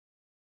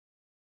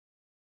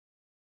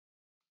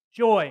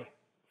Joy,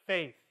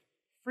 faith,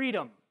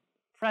 freedom,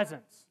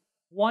 presence,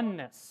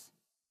 oneness.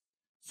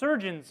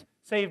 Surgeons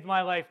saved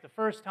my life the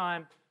first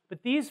time,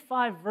 but these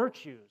 5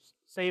 virtues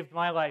saved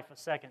my life a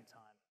second time.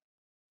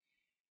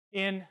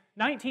 In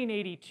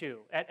 1982,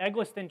 at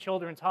Egleston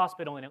Children's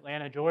Hospital in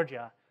Atlanta,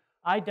 Georgia,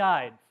 I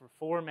died for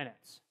 4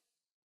 minutes.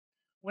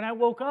 When I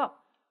woke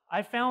up,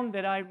 I found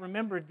that I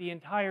remembered the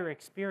entire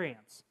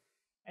experience.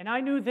 And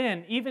I knew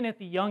then, even at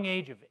the young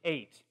age of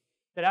 8,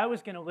 that I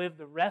was going to live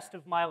the rest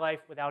of my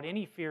life without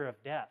any fear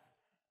of death.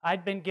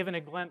 I'd been given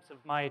a glimpse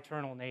of my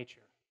eternal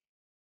nature.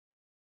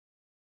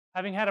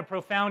 Having had a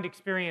profound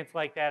experience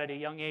like that at a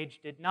young age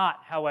did not,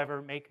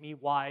 however, make me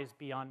wise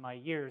beyond my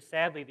years.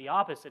 Sadly, the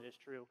opposite is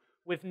true.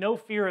 With no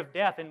fear of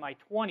death in my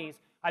 20s,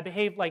 I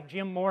behaved like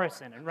Jim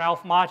Morrison in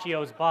Ralph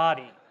Macchio's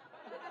Body.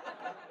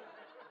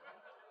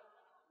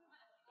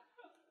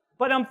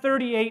 But I'm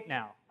 38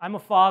 now. I'm a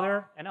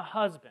father and a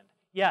husband.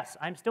 Yes,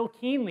 I'm still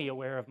keenly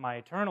aware of my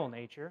eternal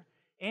nature,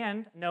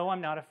 and no,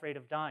 I'm not afraid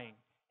of dying.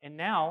 And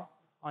now,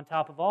 on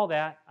top of all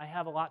that, I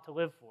have a lot to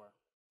live for.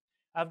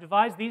 I've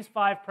devised these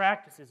 5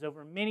 practices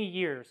over many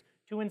years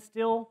to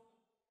instill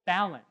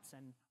balance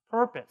and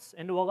purpose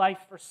into a life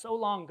for so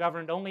long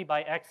governed only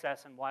by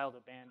excess and wild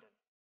abandon.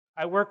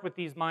 I work with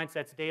these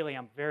mindsets daily.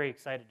 I'm very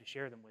excited to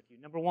share them with you.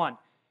 Number 1,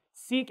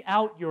 seek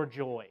out your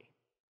joy.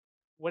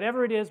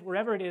 Whatever it is,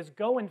 wherever it is,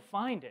 go and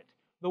find it.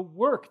 The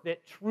work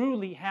that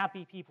truly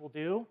happy people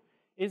do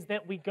is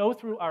that we go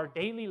through our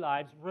daily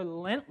lives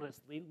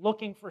relentlessly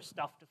looking for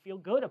stuff to feel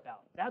good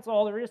about. That's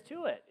all there is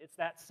to it. It's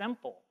that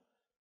simple.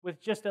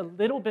 With just a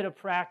little bit of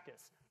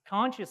practice,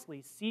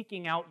 consciously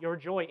seeking out your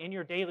joy in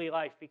your daily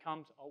life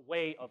becomes a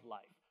way of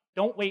life.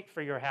 Don't wait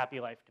for your happy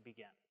life to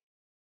begin.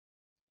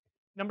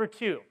 Number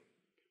 2,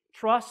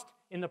 trust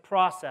in the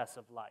process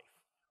of life.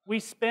 We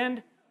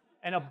spend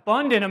an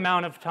abundant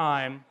amount of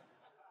time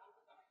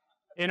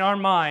in our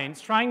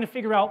minds trying to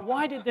figure out,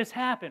 why did this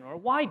happen, or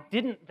why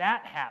didn't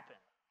that happen?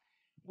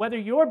 Whether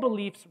your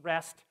beliefs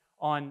rest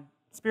on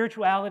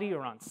spirituality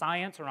or on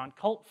science or on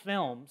cult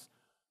films,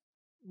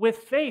 with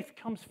faith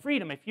comes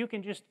freedom. If you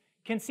can just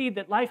concede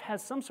that life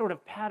has some sort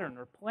of pattern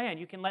or plan,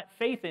 you can let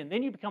faith in,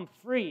 then you become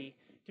free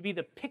to be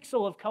the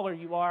pixel of color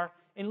you are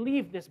and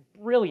leave this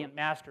brilliant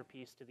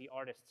masterpiece to the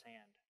artist's hand.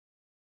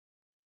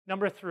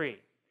 Number 3,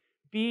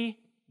 be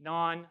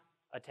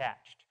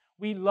non-attached.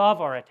 We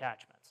love our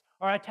attachments.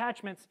 Our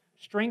attachments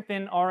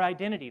strengthen our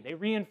identity. They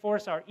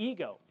reinforce our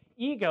ego.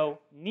 Ego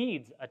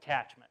needs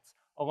attachments,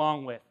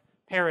 along with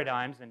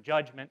paradigms and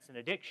judgments and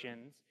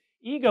addictions.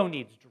 Ego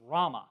needs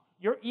drama.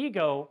 Your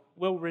ego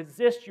will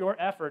resist your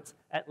efforts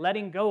at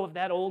letting go of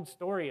that old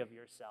story of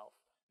yourself,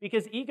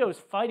 because ego is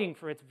fighting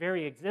for its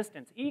very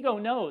existence. Ego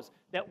knows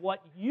that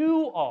what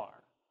you are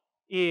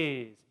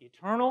is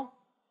eternal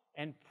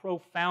and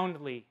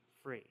profoundly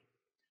free.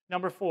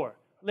 Number 4,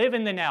 live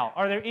in the now.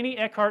 Are there any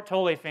Eckhart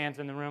Tolle fans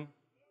in the room?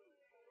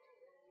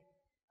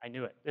 I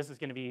knew it. This is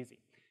going to be easy.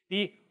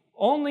 The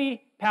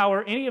only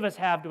power any of us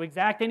have to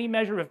exact any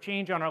measure of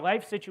change on our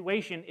life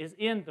situation is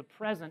in the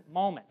present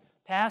moment.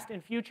 Past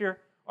and future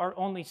are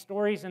only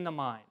stories in the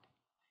mind.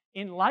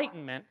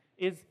 Enlightenment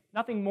is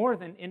nothing more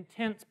than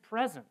intense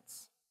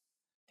presence.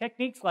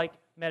 Techniques like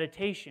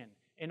meditation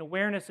and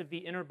awareness of the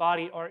inner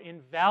body are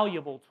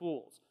invaluable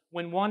tools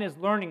when one is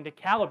learning to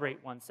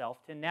calibrate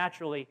oneself to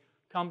naturally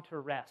come to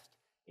rest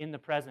in the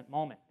present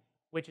moment,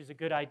 which is a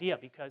good idea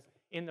because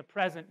in the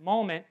present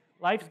moment,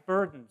 life's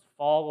burdens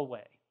fall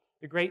away.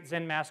 The great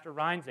Zen master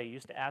Rinzai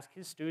used to ask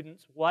his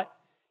students what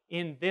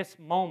in this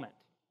moment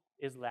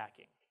is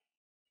lacking.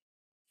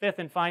 5th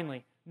and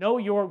finally, know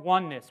your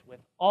oneness with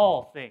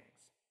all things.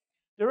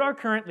 There are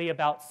currently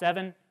about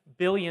 7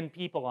 billion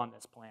people on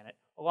this planet,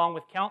 along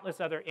with countless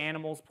other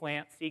animals,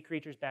 plants, sea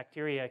creatures,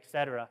 bacteria,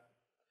 etc.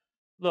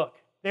 Look,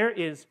 there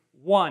is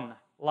one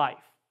life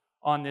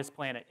on this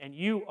planet, and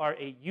you are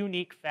a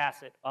unique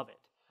facet of it.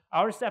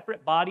 Our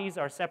separate bodies,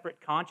 our separate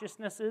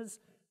consciousnesses,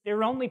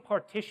 they're only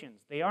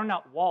partitions. They are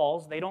not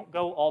walls. They don't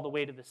go all the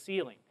way to the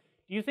ceiling.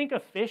 Do you think a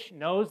fish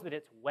knows that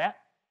it's wet?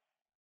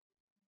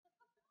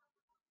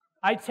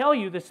 I tell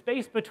you, the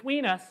space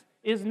between us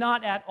is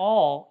not at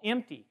all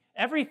empty.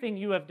 Everything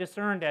you have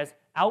discerned as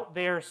out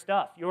there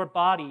stuff, your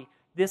body,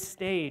 this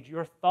stage,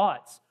 your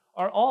thoughts,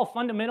 are all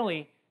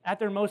fundamentally, at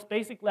their most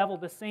basic level,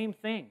 the same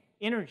thing,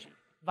 energy,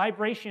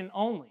 vibration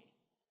only.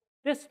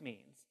 This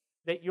means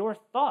that your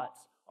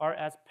thoughts are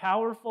as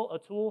powerful a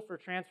tool for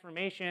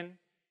transformation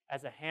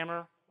as a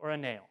hammer or a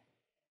nail,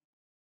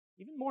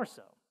 even more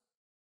so.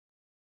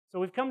 So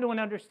we've come to an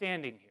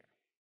understanding here.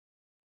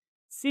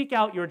 Seek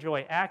out your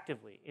joy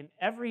actively in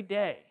every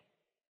day.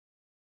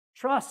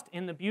 Trust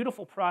in the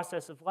beautiful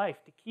process of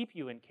life to keep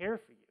you and care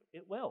for you.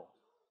 It will.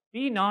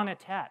 Be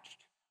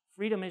non-attached.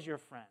 Freedom is your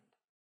friend.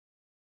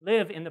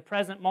 Live in the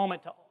present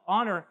moment to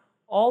honor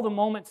all the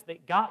moments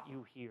that got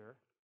you here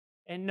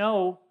and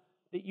know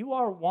that you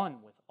are one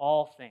with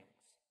all things.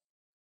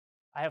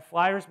 I have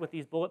flyers with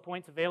these bullet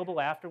points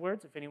available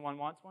afterwards. If anyone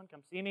wants one,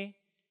 come see me.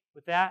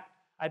 With that,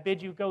 I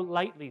bid you go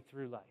lightly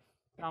through life.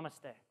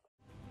 Namaste.